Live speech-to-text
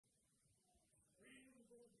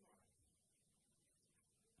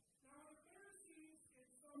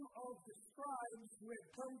of the scribes who had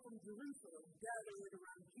come from Jerusalem gathered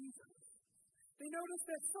around Jesus, they noticed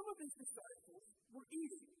that some of his disciples were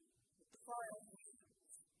eating with defiled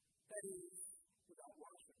hands, that is, without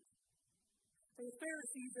washing. For the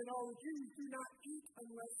Pharisees and all Jews do not eat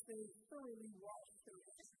unless they thoroughly wash their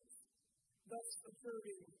hands, thus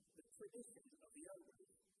observing the tradition of the elders.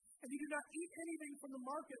 And they do not eat anything from the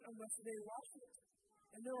market unless they wash it.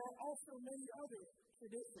 And there are also many other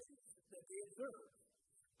traditions that they observe,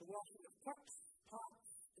 the washing of cups,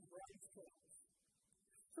 pots, and bronze bowls.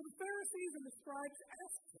 So the Pharisees and the scribes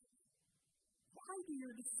asked him, why do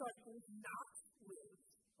your disciples not live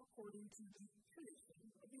according to the tradition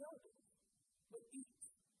of the elders, but eat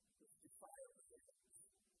with defiled hands?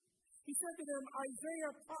 He said to them,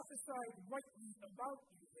 Isaiah prophesied rightly about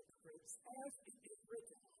you hypocrites, as it is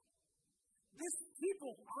written, this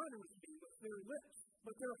people honors me with their lips,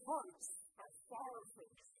 but their hearts are far from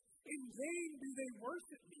me. In vain do they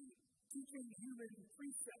worship me, teaching human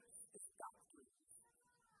precepts as doctrines.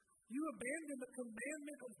 You abandon the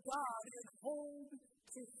commandment of God and hold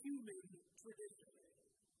to human tradition.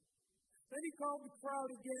 Then he called the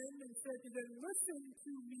crowd again and said to them, listen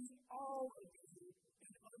to me, all of you,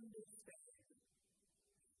 and understand.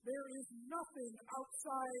 There is nothing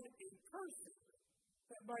outside a person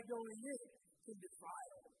that by going in can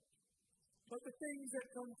defile, but the things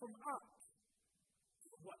that come from up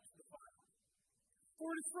is what's defiled.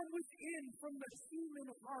 For it is from within, from the human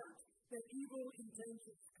heart, that evil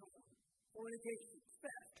intentions come. Fornication,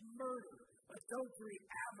 theft, murder, adultery,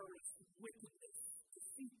 avarice, wickedness,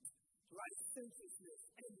 deceit, licentiousness,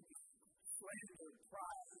 envy, slander,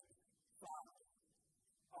 pride, folly.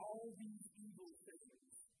 All these evil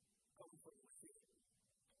things come from within.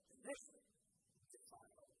 And they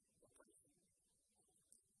defile a person.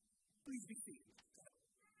 Please be seated.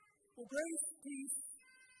 Well, grace, peace,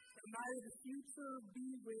 and night of the future be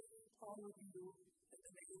with all of you in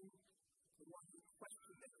the name of the one who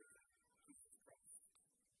questioned everything, Jesus Christ.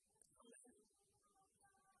 Amen.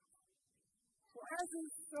 Well, as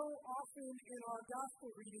is so often in our gospel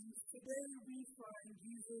readings, today we find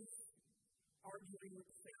Jesus arguing with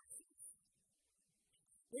the Pharisees.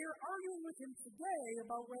 They are arguing with him today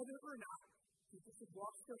about whether or not people should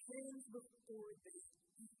wash their hands before they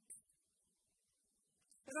eat.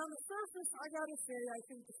 And on the surface, I gotta say, I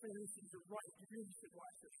think the Pharisees are right. You really should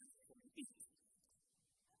wash your hands before you eat.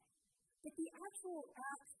 But the actual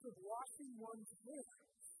act of washing one's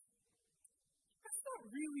hands, that's not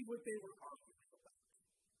really what they were arguing about.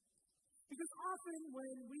 Because often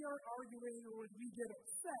when we are arguing or when we get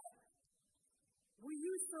upset, we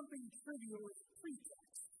use something trivial as a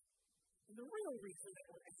pretext. And the real reason that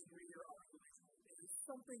we're angry or arguing is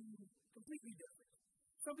something completely different.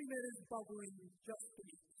 Something that is bubbling just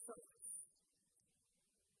beneath the surface.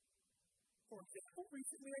 For example,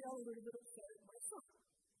 recently I got a little bit upset at my son.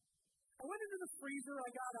 I went into the freezer, I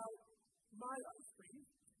got out my ice cream.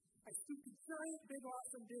 I scooped a giant, big,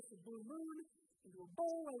 awesome dish of Blue Moon into a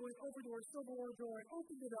bowl. I went over to our silverware drawer, I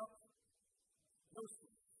opened it up. No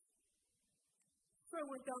spoons. So I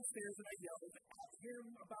went downstairs and I yelled at him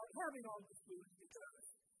about having all the spoons because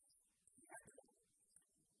he had them.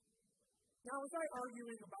 Now, was I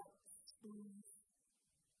arguing about spoons?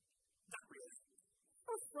 Not really. I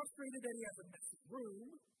was frustrated that he has a messy room.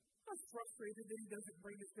 I was frustrated that he doesn't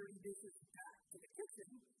bring his dirty dishes back to the kitchen.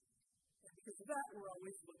 And because of that, we're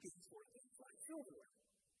always looking for things like silverware.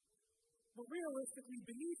 But realistically,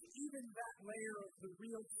 beneath even that layer of the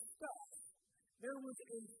real stuff, there was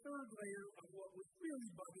a third layer of what was really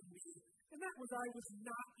bugging me, and that was I was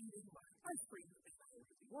not eating my ice cream as I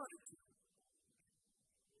really wanted to.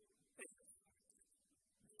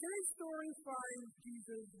 Today's story finds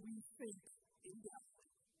Jesus, we think, in Galilee.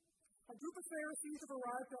 A group of Pharisees have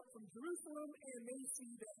arrived up from Jerusalem, and they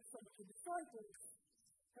see that some of the disciples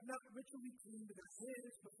have not ritually cleaned their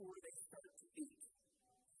hands before they start to eat.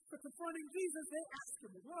 So confronting Jesus, they ask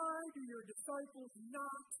him, why do your disciples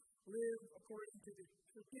not live according to the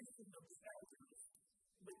tradition of the elders,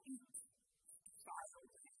 but eat defiled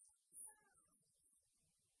hands?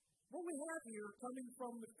 What we have here coming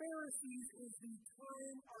from the Pharisees is the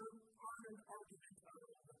time-honored argument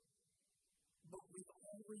of, but we've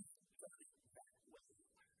always done it that way.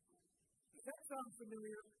 Does that sound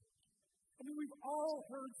familiar? I mean, we've all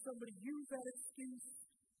heard somebody use that excuse.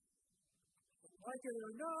 Like it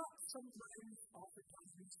or not, sometimes,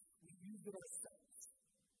 oftentimes, we use it ourselves.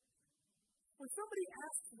 When somebody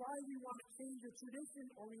asks why we want to change a tradition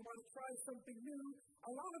or we want to try something new,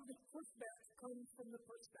 a lot of the pushback comes from the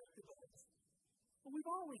perspective of, but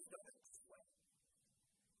we've always done it this way.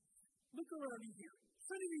 Look around you here.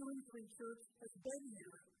 Trinity Lutheran Church has been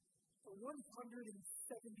here for 171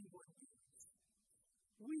 years,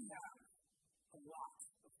 we have a lot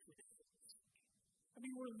of traditions. I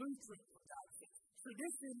mean, we're Lutheran, for God's sake.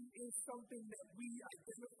 Tradition is something that we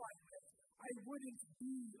identify with. I wouldn't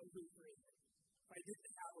be a Lutheran if I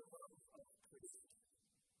didn't have a love of tradition.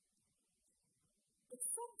 But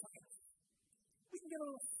sometimes we can get a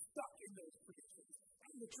little stuck in those traditions.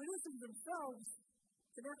 And the traditions themselves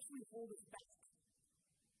can actually hold us back.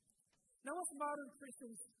 Now, us modern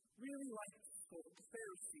Christians really like to scold the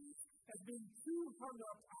Pharisees as being too hung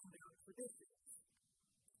up on their traditions.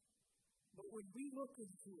 But when we look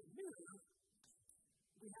into a mirror,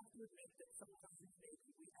 we have to admit that sometimes maybe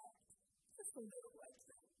we act just a little like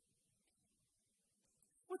that.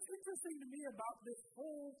 What's interesting to me about this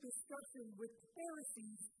whole discussion with the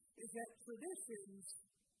Pharisees is that traditions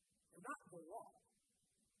are not the law.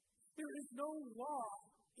 There is no law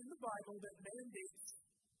in the Bible that mandates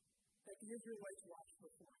that the Israelites wash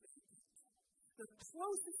before they eat. The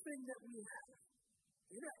closest thing that we have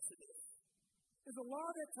in Exodus is a law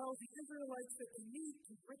that tells the Israelites that they need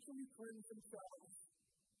to ritually cleanse themselves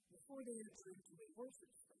before they enter into a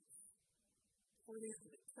worship space, before they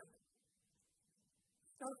enter the temple.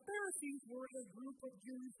 Now, the Pharisees were a group of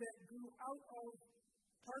Jews that grew out of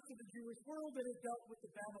parts of the Jewish world that had dealt with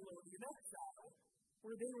the Babylonian exile,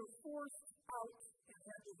 where they were forced out and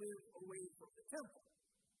had to live away from the temple.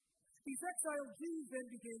 These exiled Jews then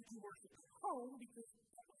began to worship at home because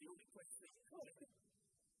that was the only place they could.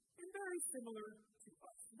 And very similar to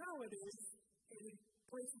us nowadays, and in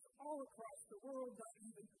places all across the world, not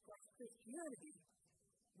even across Christianity,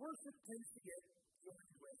 worship tends to get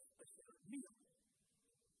joined with a shared meal.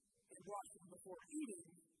 And washing before eating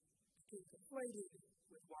became conflated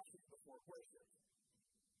with washing before worship.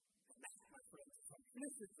 And that, my friends, is how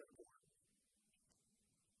traditions are born.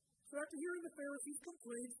 So after hearing the Pharisees'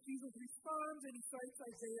 complaints, Jesus responds and he cites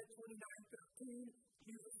Isaiah 29:13.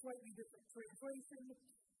 He uses a slightly different translation.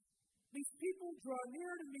 These people draw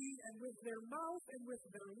near to me, and with their mouth and with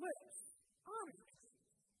their lips honor me,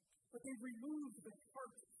 but they've removed their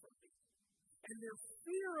heart from me. And their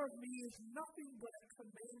fear of me is nothing but a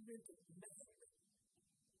commandment of men,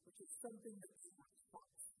 which is something that they were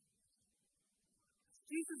taught.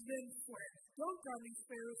 Jesus then dunked on these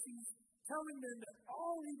Pharisees, telling them that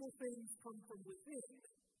all evil things come from within,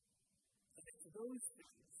 and it's those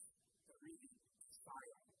things that really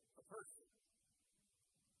defile a person.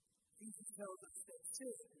 Jesus tells us that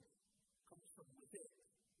sin comes from within,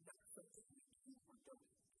 not something we do or don't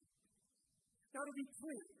do. Now, to be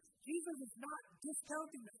clear, Jesus is not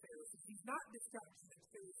discounting the Pharisees. He's not discounting the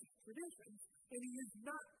Pharisees' traditions, and he is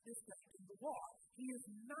not discounting the law. He is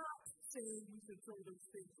not saying we should throw those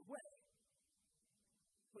things away.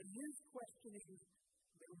 But he is questioning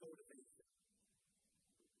their motivation.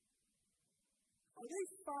 Are they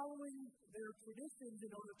following their traditions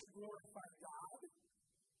in order to glorify God?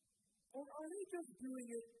 Or are they just doing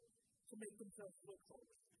it to make themselves look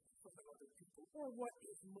holy from other people? Or what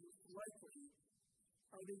is most likely,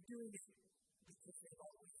 are they doing it because they've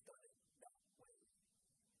always done it that way?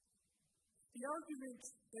 The argument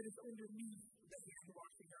that is underneath the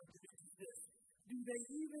hand-washing argument is this: do they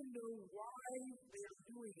even know why they are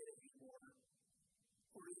doing it anymore?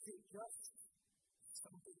 Or is it just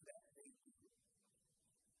something that they do?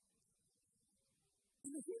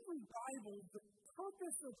 In the Hebrew Bible, the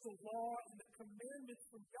purpose of the law and the commandments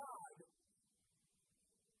from God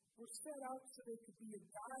were set out so they could be a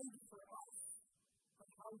guide for us on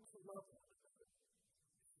how to love one another.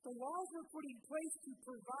 The laws were put in place to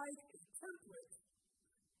provide a template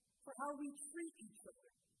for how we treat each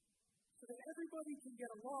other, so that everybody can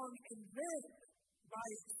get along, and then, by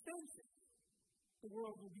extension, the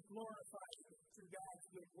world will be glorified through God's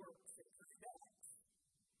good works and kind acts,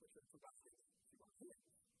 which are provided to our hands.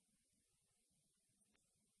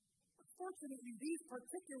 Unfortunately, these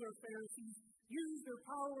particular Pharisees used their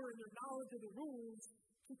power and their knowledge of the rules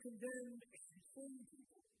to condemn and shame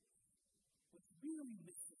people, which really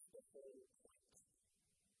misses the whole point.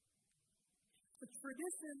 The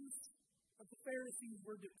traditions of the Pharisees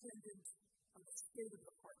were dependent on the state of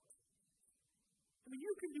the heart. I mean,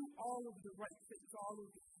 you can do all of the right things, all of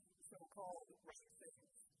the so-called right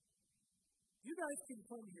things. You guys can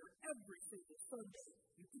come here every single Sunday.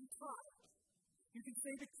 You can tithe. You can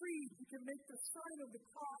say the creed. You can make the sign of the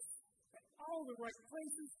cross at all the right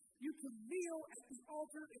places. You can kneel at the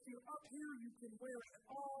altar. If you're up here, you can wear an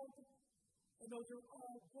alb. And those are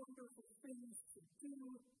all wonderful things to do.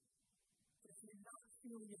 But if you're not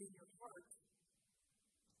feeling it in your heart,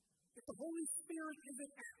 if the Holy Spirit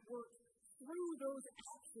isn't at work through those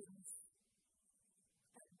actions,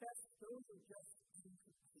 at best, those are just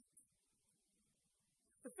incomplete.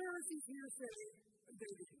 The Pharisees here say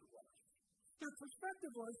they didn't wash. Their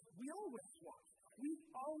perspective was, we always wash. We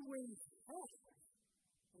always have.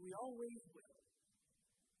 And we always will.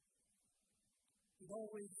 We've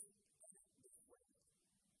always done it this way.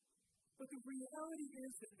 But the reality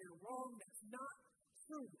is that they're wrong. That's not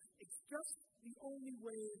true. It's just the only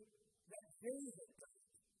way that they have done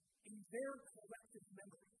it in their collective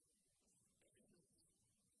memory.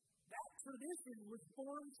 That tradition was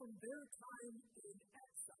born from their time in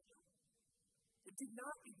exile. It did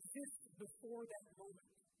not exist before that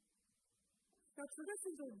moment. Now,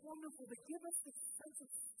 traditions are wonderful. They give us this sense of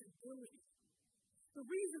stability. The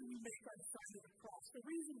reason we make our sign of the cross, the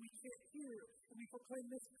reason we chant here and we proclaim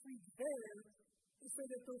this creed there, is so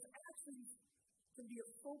that those actions can be a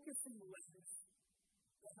focusing lens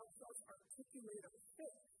that helps us articulate our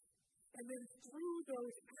faith. And then through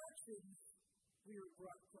those actions, we are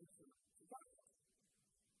brought closer to God.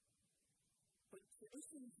 But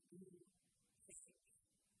traditions do change.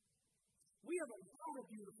 We have a lot of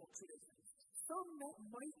beautiful traditions. Some that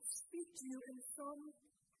might speak to you, and some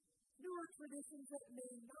newer traditions that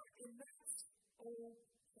may not, and that's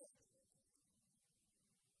okay.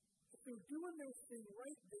 If they're doing their thing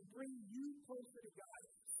right, they bring you closer to God.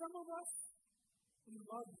 Some of us, we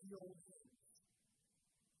love the old hymns.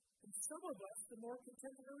 And some of us, the more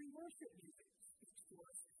contemporary worship music speaks to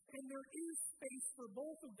us. And there is space for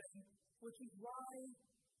both of them, which is why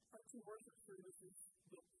our two worship services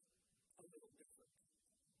look a little different.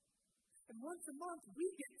 And once a month, we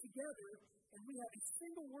get together and we have a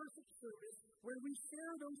single worship service where we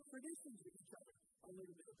share those traditions with each other. A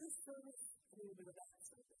little bit of this service, a little bit of that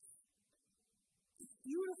service. It's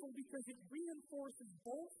beautiful because it reinforces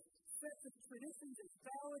both sets of traditions as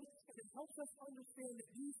valid, and it helps us understand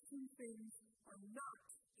that these two things are not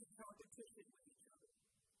in competition with each other.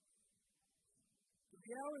 The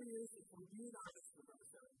reality is, if we're being honest with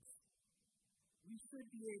ourselves, we should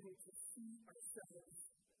be able to see ourselves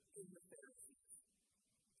in the Pharisees.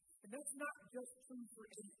 And that's not just true for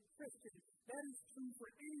any Christian, that is true for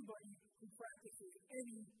anybody who practices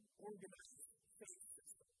any organized faith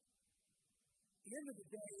system. At the end of the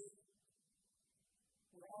day,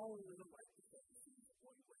 we're all a little like the Pharisees in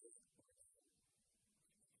one way or another.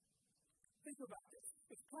 Think about this.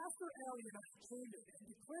 If Pastor Allie and I came in and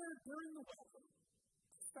declared during the welcome,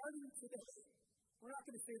 starting today, we're not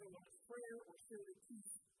going to say the Lord's Prayer or share the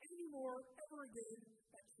peace anymore, ever again,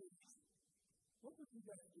 at church, what would you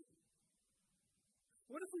guys do?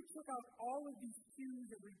 What if we took out all of these pews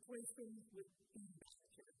and replaced them with beanbag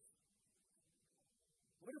chairs?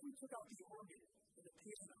 What if we took out the organ and the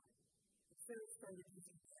piano instead of started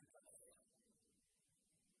using handbells?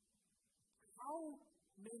 How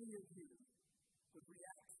many of you would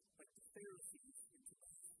react like the Pharisees in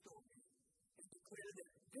today's story and declare that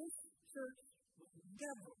this church will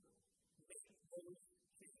never make those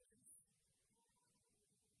changes?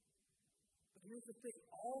 But here's the thing,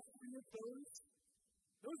 all three of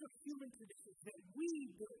those are human traditions that we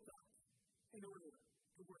built up in order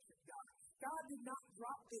to worship God. God did not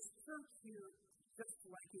drop this church here just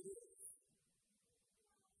like it is.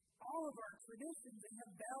 All of our traditions, they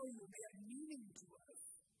have value, they have meaning to us.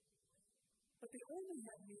 But they only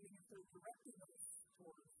have meaning if they're directing us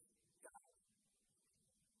towards God.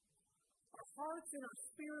 Our hearts and our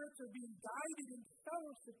spirits are being guided into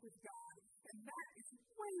fellowship with God, and that is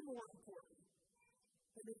way more important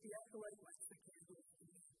than if the acolyte lights the candles in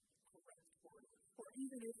the correct order, or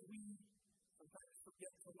even if we sometimes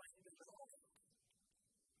forget to light them at all.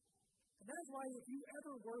 And that's why if you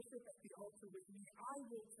ever worship at the altar with me, I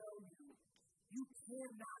will tell you, you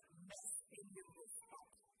cannot mess any of this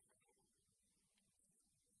up.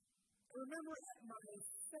 I remember at my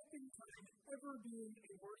second time ever being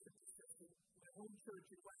a worship assistant in my home church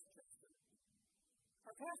in Westchester.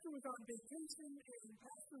 Our pastor was on vacation, and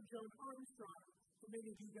Pastor Joan Armstrong, who many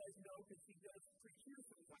of you guys know because she does preach here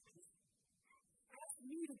sometimes, asked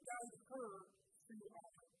me to guide her through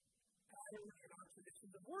our pattern and our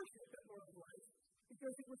traditions of worship at Lord of Life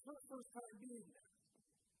because it was her first time being there.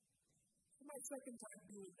 So my second time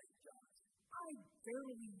doing that job, I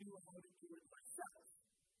barely knew how to do it myself.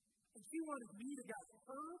 And she wanted me to guide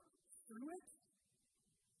her through it.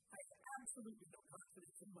 I had absolutely no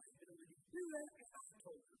confidence in my ability to do that, and I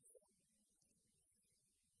told her so.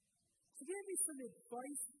 She gave me some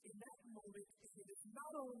advice in that moment, and it has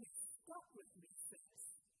not only stuck with me since,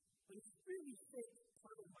 but it's really shaped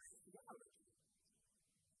part of my theology.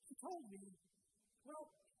 She told me, well,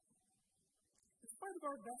 in spite of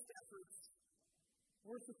our best efforts,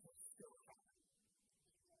 worship was still hard.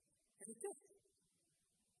 And it did.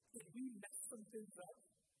 Did we mess some things up?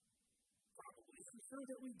 Probably. I'm sure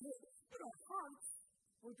that we did. But our hearts,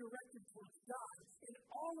 were directed towards God, and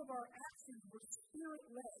all of our actions were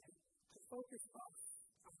Spirit-led to focus us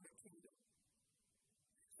on the kingdom.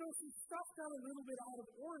 So if some stuff got a little bit out of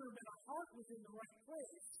order, but our heart was in the right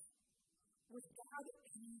place, was God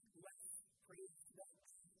any less praised that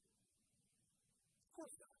day? Of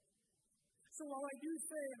course not. So while I do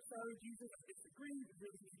say, I'm sorry, Jesus, I disagree, we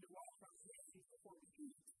really need to wash our hands before we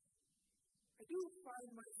eat, I do find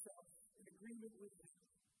myself in agreement with him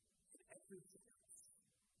in everything else.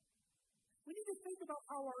 We need to think about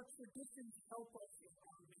how our traditions help us in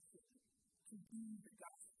our mission to do the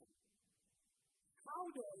gospel. How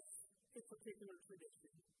does a particular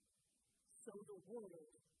tradition show the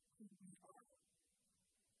world who we are?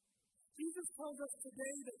 Jesus tells us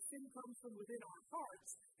today that sin comes from within our hearts,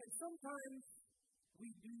 and sometimes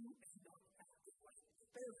we do end up acting like the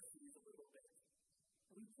Pharisees a little bit.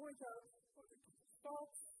 And we point out other people's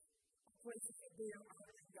faults, places that they are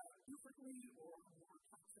honoring God differently or more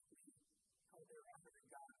toxically, how they're honoring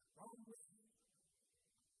God wrongly.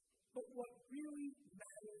 But what really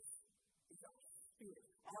matters is our spirit,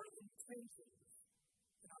 our intentions,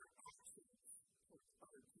 and our actions towards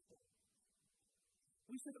other people.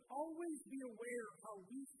 We should always be aware of how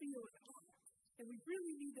we feel and act, and we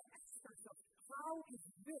really need to ask ourselves, how is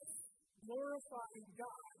this glorifying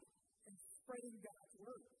God and spreading God's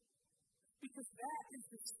word? Because that is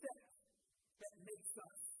the step that makes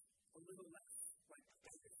us a little less like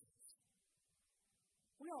Pharisees.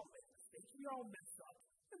 We all make mistakes, we all mess up,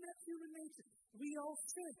 and that's human nature. We all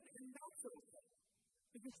sin, and that's okay.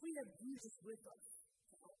 Because we have Jesus with us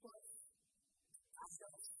to help us, guide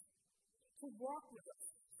us, to walk with us,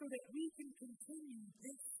 so that we can continue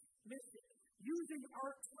this mission, using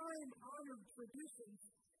our time-honored traditions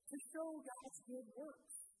to show God's good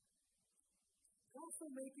works. We're also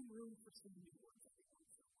making room for some new works every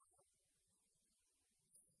once in a while.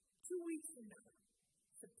 2 weeks from now,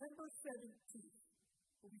 September 17th,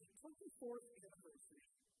 will be the 24th anniversary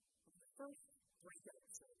of the first breakout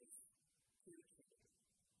service here at Trinity.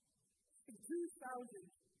 In 2000,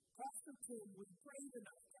 Pastor Tim was brave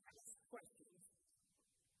enough to ask questions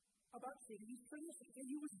about Trinity's traditions, and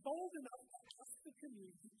he was bold enough to ask the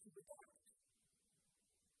community to adopt.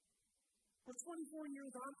 We're 24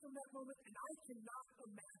 years on from that moment, and I cannot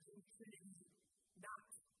imagine Trinity not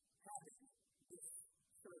having this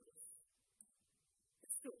service.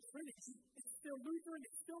 It's still Trinity, it's still Lutheran,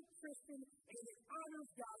 it's still Christian, and it honors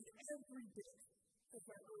God every bit as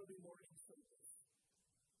our early morning service.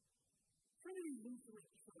 Trinity Lutheran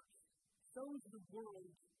Church shows the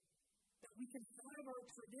world that we can have our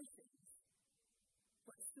traditions,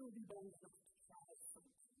 but still be bold enough to try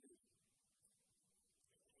something new.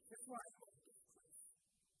 That's why I love this place.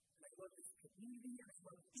 And I love this community, and I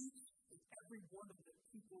love each and every one of the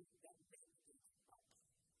people that make it up.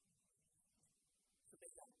 So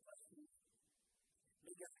may God bless you.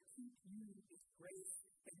 May God keep you in grace,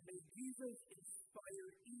 and may Jesus inspire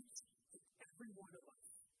each and every one of us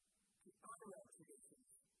to honor our traditions,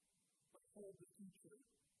 but hold the future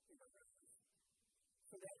in our hands.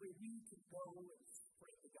 So that way we can go and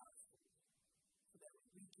spread the gospel. So that way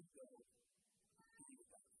we can go and be